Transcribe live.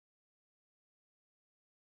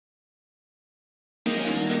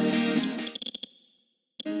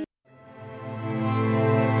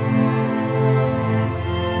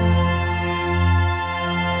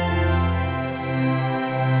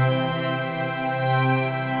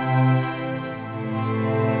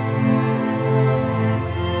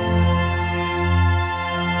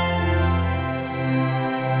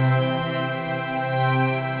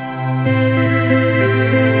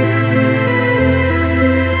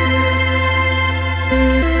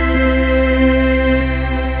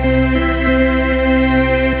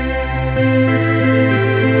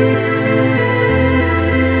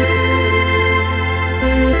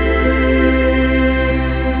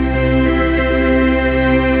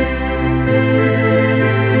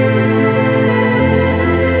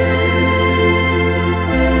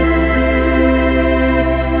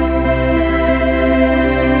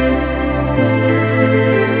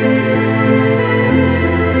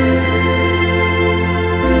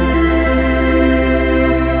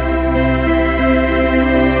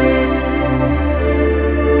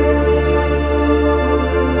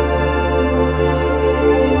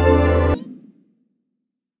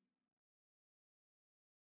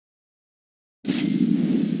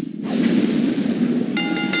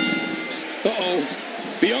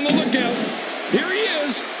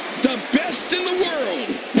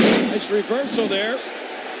reversal there.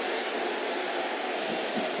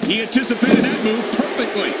 He anticipated that move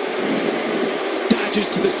perfectly. Dodges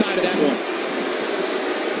to the side of that one.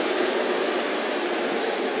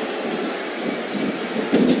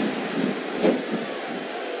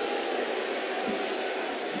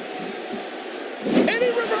 And he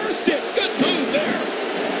reversed it. Good move there.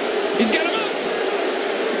 He's got him up.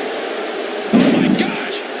 Oh, my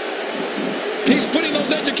gosh. He's putting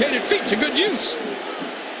those educated feet to good use.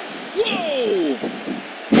 Whoa.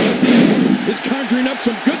 Is conjuring up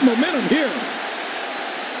some good momentum here.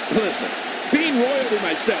 Listen, being royalty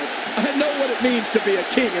myself, I know what it means to be a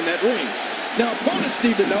king in that ring. Now, opponents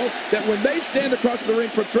need to know that when they stand across the ring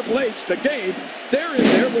from Triple H, the game, they're in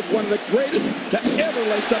there with one of the greatest to ever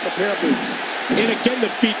lace up a pair of boots. And again, the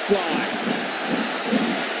feet fly.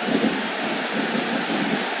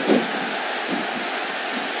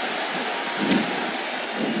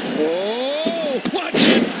 Oh, watch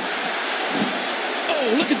it.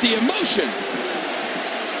 Oh, look at the emotion.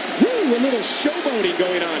 Woo, a little showboating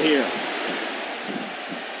going on here.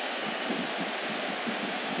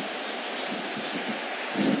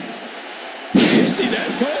 Did you see that,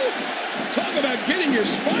 Cole? Talk about getting your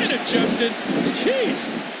spine adjusted. Jeez.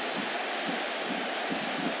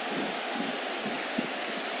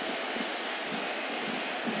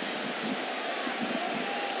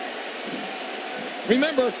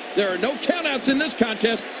 Remember, there are no countouts in this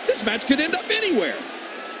contest. This match could end up anywhere.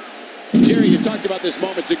 Jerry, you talked about this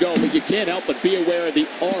moments ago, but you can't help but be aware of the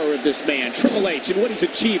aura of this man, Triple H, and what he's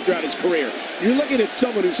achieved throughout his career. You're looking at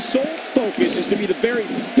someone whose sole focus is to be the very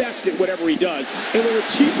best at whatever he does, and will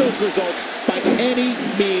achieve those results by any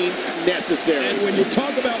means necessary. And when you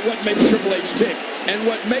talk about what makes Triple H tick and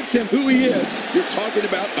what makes him who he is, you're talking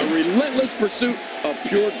about a relentless pursuit of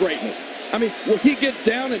pure greatness. I mean, will he get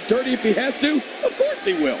down and dirty if he has to? Of course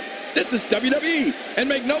he will. This is WWE, and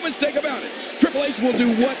make no mistake about it, Triple H will do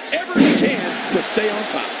whatever he can to stay on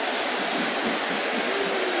top.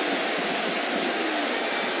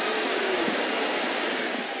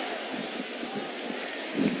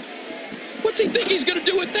 What's he think he's going to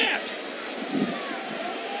do with that?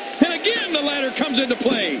 And again, the ladder comes into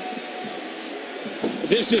play.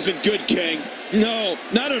 This isn't good, King. No,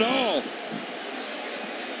 not at all.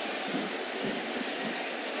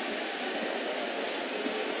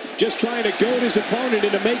 Just trying to goad his opponent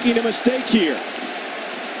into making a mistake here.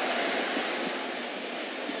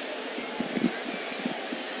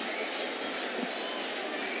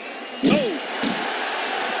 Oh!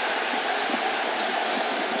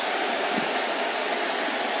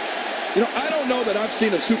 You know, I don't know that I've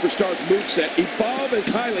seen a superstar's moveset evolve as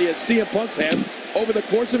highly as CM Punk's has over the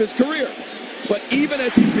course of his career. But even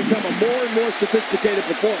as he's become a more and more sophisticated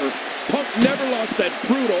performer, Punk never lost that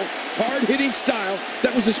brutal, hard-hitting style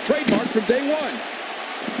that was his trademark from day one.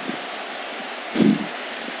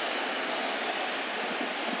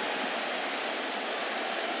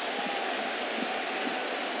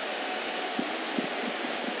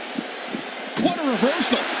 What a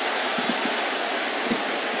reversal.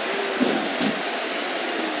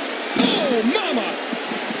 Oh, mama!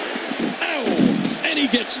 Ow! And he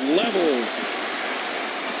gets leveled.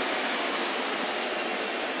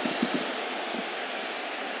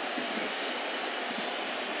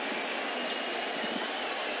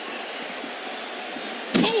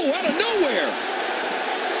 Oh, out of nowhere!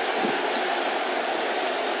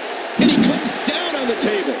 And he comes down on the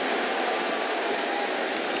table.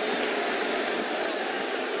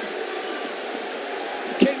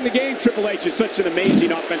 King the game, Triple H is such an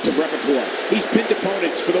amazing offensive repertoire. He's pinned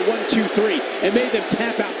opponents for the 1-2-3 and made them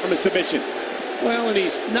tap out from a submission. Well, and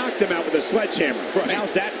he's knocked them out with a sledgehammer. Right.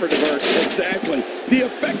 How's that for diverse? Exactly. The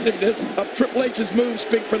effectiveness of Triple H's moves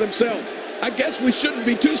speak for themselves. I guess we shouldn't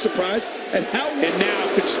be too surprised at how... And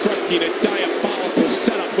now constructing a diabolical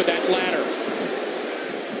setup with that ladder.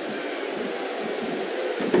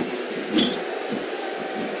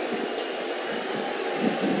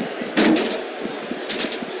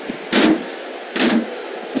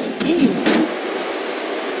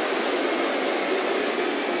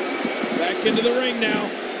 Back into the ring now.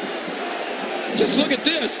 Just look at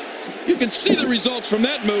this. You can see the results from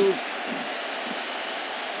that move.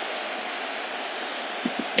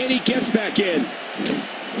 And he gets back in.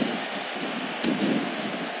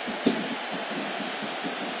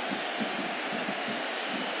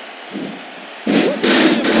 What do you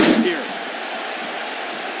see him do here?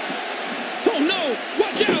 Oh no!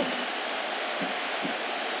 Watch out!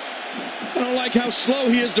 I don't like how slow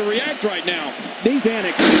he is to react right now. These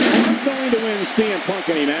annexes aren't going to win CM Punk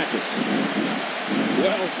any matches.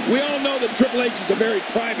 Well, we all know that Triple H is a very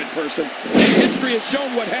private person, and history has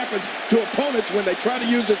shown what happens to opponents when they try to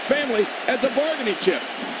use his family as a bargaining chip.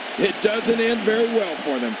 It doesn't end very well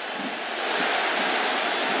for them.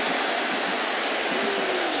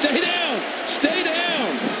 Stay down! Stay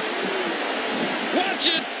down! Watch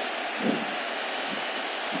it!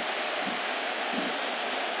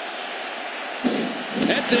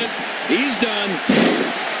 That's it. He's done.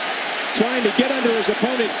 Trying to get under his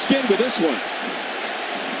opponent's skin with this one.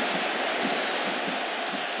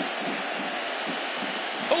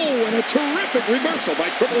 Oh, and a terrific reversal by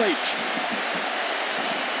Triple H.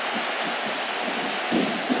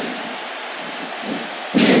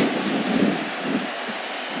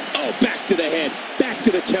 Oh, back to the head, back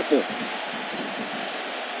to the temple.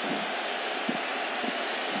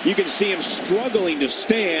 You can see him struggling to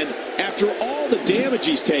stand after all the damage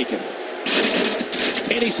he's taken.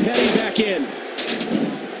 And he's heading back in.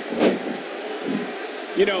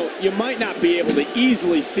 You know, you might not be able to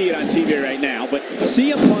easily see it on TV right now, but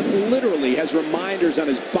CM Punk literally has reminders on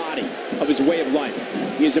his body of his way of life.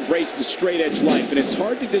 He has embraced the straight edge life, and it's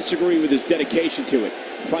hard to disagree with his dedication to it,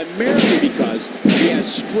 primarily because he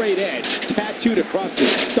has straight edge tattooed across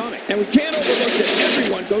his stomach. And we can't overlook that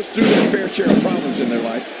everyone goes through their fair share of problems in their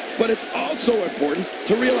life, but it's also important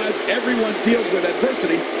to realize everyone deals with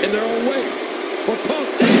adversity in their own way. For Punk,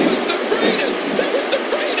 that was the greatest! That was the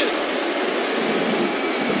greatest!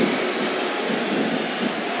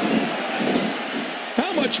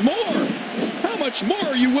 How much more? How much more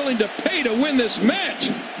are you willing to pay to win this match?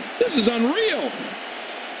 This is unreal.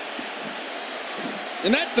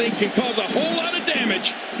 And that thing can cause a whole lot of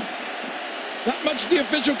damage. Not much the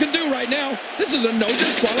official can do right now. This is a no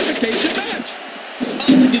disqualification match.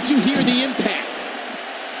 Oh, and did you hear the impact?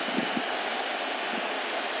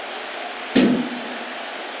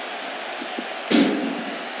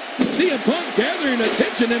 CM Punk gathering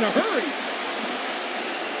attention in a hurry.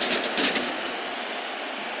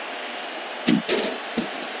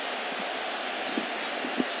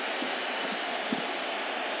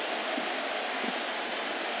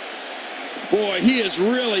 Boy, he is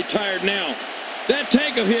really tired now. That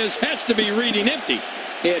tank of his has to be reading empty.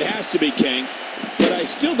 It has to be, King. But I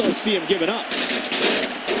still don't see him giving up.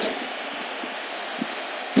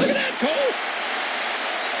 Look at that, Cole.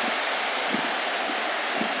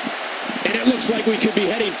 And it looks like we could be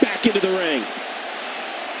heading back into the ring.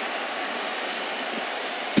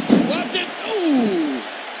 Watch it. Ooh.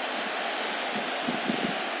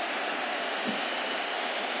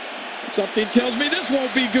 Something tells me this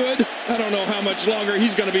won't be good. I don't know how much longer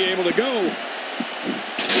he's going to be able to go.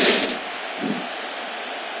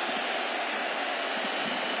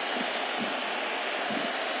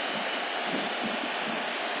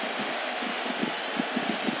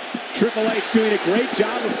 Triple H doing a great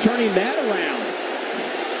job of turning that around.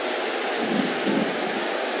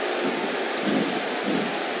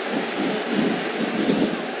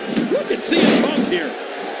 Look at CM Punk here.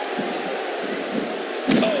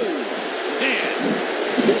 Oh,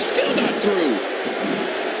 man. He's still not through.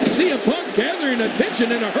 CM Punk gathering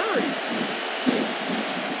attention in a hurry.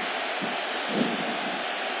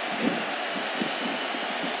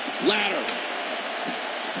 Ladder.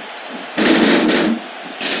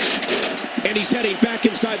 And he's heading back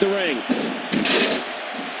inside the ring.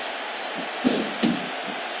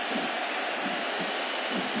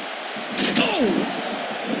 Oh!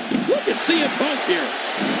 Look at CM Punk here.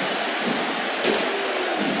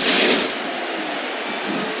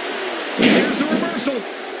 Here's the reversal.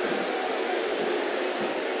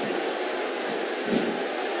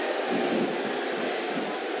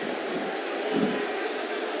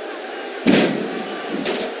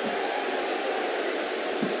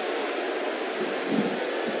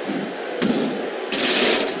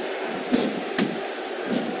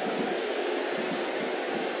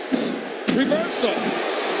 Reversal.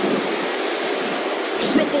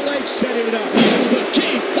 Triple H setting it up. Oh, the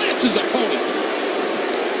King plants his opponent.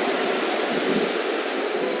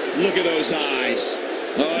 Look at those eyes.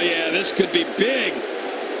 Oh, yeah, this could be big.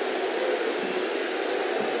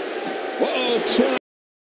 Whoa, try.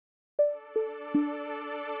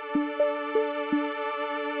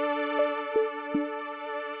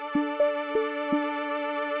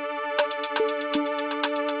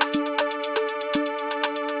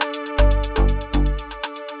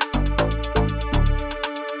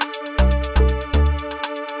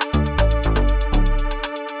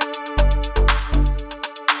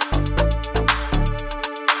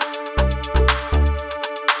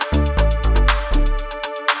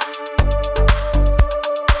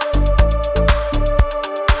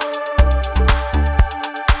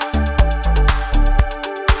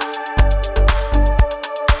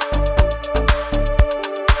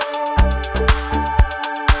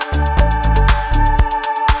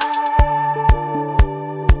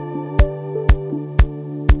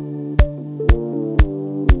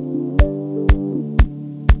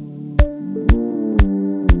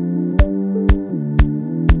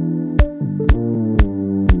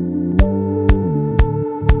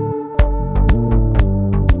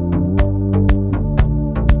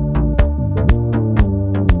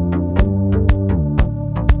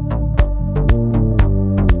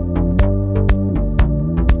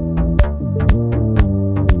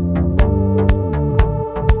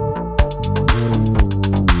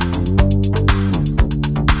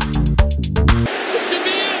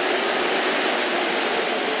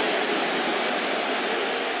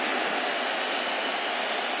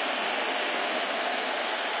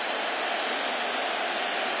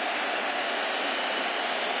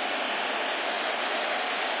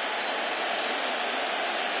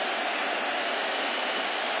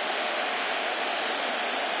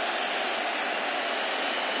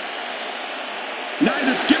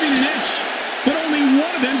 Neither's giving an inch, but only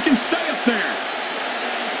one of them can stay up there.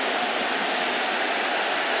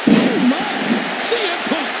 Oh, my. CM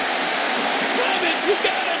Punk. Love it. You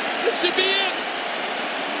got it. This should be it.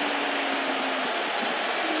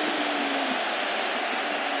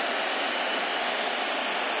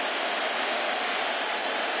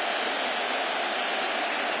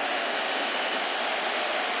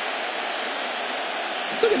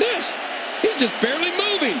 Look at this. He's just barely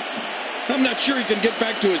moving. I'm not sure he can get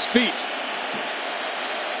back to his feet.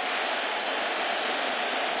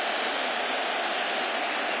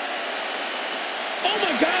 Oh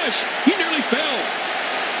my gosh, he nearly fell.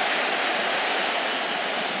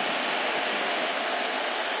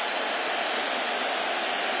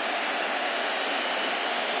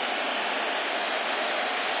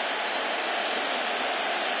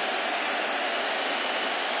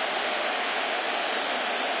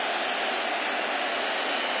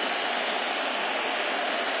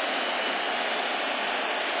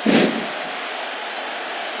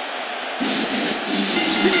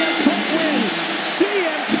 CM Punk wins.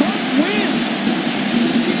 CM Punk wins.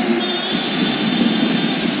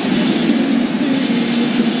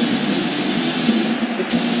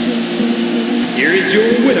 Here is your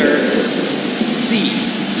winner, CM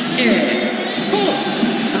Punk.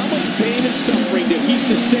 How much pain and suffering did he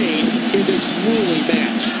sustain in this grueling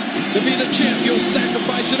match? To be the champ, you'll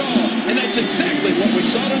sacrifice it all. And that's exactly what we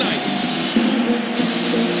saw tonight.